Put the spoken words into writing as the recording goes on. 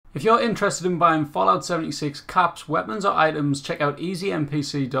If you're interested in buying Fallout 76 caps, weapons or items, check out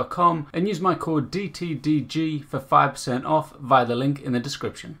easynpc.com and use my code DTDG for 5% off via the link in the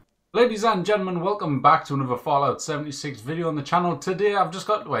description. Ladies and gentlemen, welcome back to another Fallout 76 video on the channel. Today I've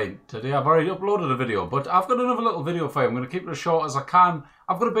already uploaded a video, but I've got another little video for you. I'm going to keep it as short as I can.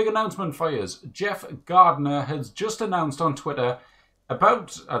 I've got a big announcement for you. Jeff Gardner has just announced on Twitter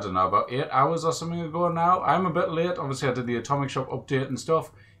about 8 hours or something ago now. I'm a bit late. Obviously I did the Atomic Shop update and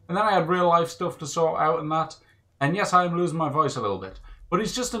stuff. And then I had real life stuff to sort out and that. And yes, I am losing my voice a little bit. But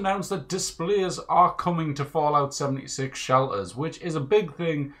he's just announced that displays are coming to Fallout 76 shelters, which is a big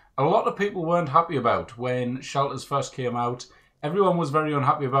thing a lot of people weren't happy about when shelters first came out. Everyone was very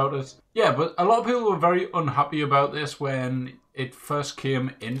unhappy about it. Yeah, but a lot of people were very unhappy about this when it first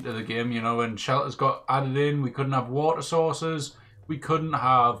came into the game. You know, when shelters got added in, we couldn't have water sources, we couldn't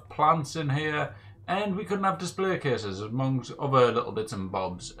have plants in here, and we couldn't have display cases, amongst other little bits and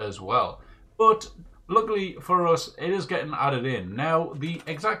bobs as well. But luckily for us, it is getting added in. Now, the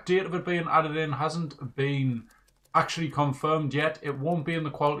exact date of it being added in hasn't been actually confirmed yet. It won't be in the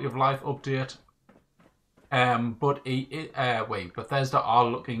quality of life update. But Bethesda are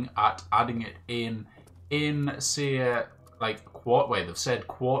looking at adding it in say, like, they've said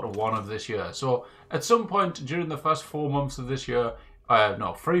Q1 of this year. So at some point during the first 4 months of this year,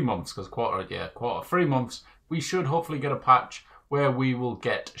 3 months, because 3 months, we should hopefully get a patch where we will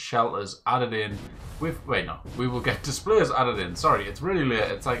get shelters added in we will get displays added in. Sorry, it's really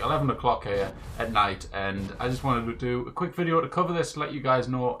late. It's like 11 o'clock here at night, and I just wanted to do a quick video to cover this, to let you guys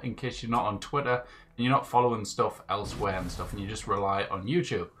know in case you're not on Twitter and you're not following stuff elsewhere and stuff, and you just rely on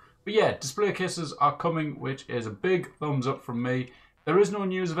YouTube. But yeah, display cases are coming, which is a big thumbs up from me. There is no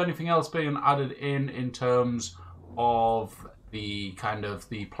news of anything else being added in terms of the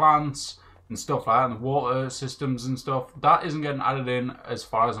the plants and stuff like that, and the water systems and stuff. That isn't getting added in as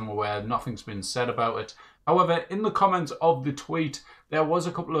far as I'm aware. Nothing's been said about it. However, in the comments of the tweet, there was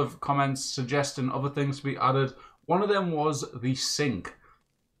a couple of comments suggesting other things to be added. One of them was the sink.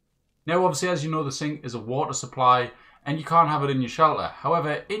 Now, obviously, as you know, the sink is a water supply, and you can't have it in your shelter.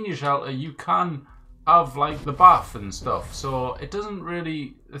 However, in your shelter, you can have, like, the bath and stuff. So it doesn't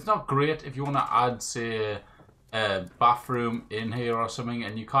really... It's not great if you want to add, say, a bathroom in here or something,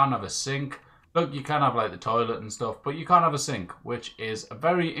 and you can't have a sink. Look, you can have, like, the toilet and stuff, but you can't have a sink, which is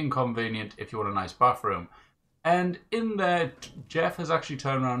very inconvenient if you want a nice bathroom. And in there, Jeff has actually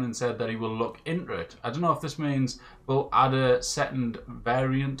turned around and said that he will look into it. I don't know if this means we'll add a second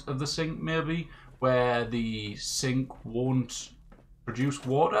variant of the sink, maybe, where the sink won't produce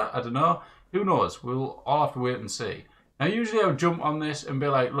water. I don't know. Who knows? We'll all have to wait and see. Now, usually I would jump on this and be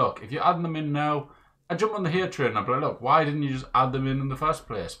like, look, if you're adding them in now, I jump on the hate train and I'd be like, look, why didn't you just add them in the first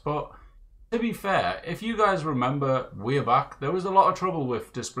place? But to be fair, if you guys remember way back, there was a lot of trouble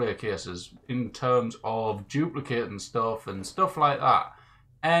with display cases in terms of duplicating stuff and stuff like that.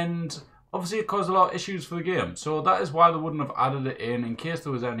 And obviously it caused a lot of issues for the game. So that is why they wouldn't have added it in case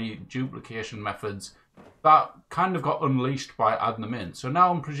there was any duplication methods that kind of got unleashed by adding them in. So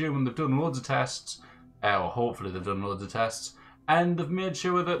now I'm presuming they've done loads of tests, or hopefully they've done loads of tests, and they've made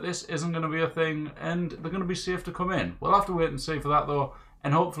sure that this isn't going to be a thing and they're going to be safe to come in. We'll have to wait and see for that though,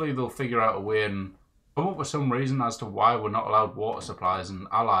 and hopefully they'll figure out a way and come up with some reason as to why we're not allowed water supplies and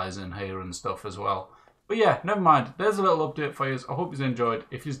allies in here and stuff as well. But yeah, never mind. There's a little update for you. I hope you enjoyed.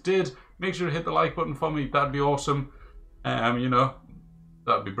 If you did, make sure to hit the like button for me. That'd be awesome. You know,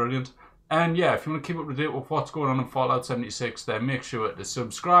 that'd be brilliant. And yeah, if you want to keep up to date with what's going on in Fallout 76, then make sure to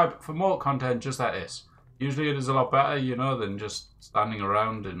subscribe for more content just like this. Usually it is a lot better, you know, than just standing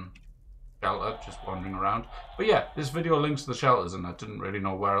around in shelter, just wandering around. But yeah, this video links to the shelters, and I didn't really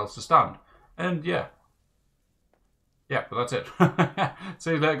know where else to stand. And yeah. Yeah, but that's it.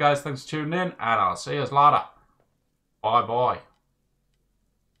 See you later, guys. Thanks for tuning in, and I'll see you later. Bye-bye.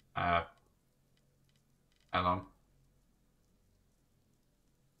 Hang on.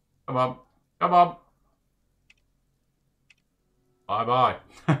 Come on. Come on. Bye-bye.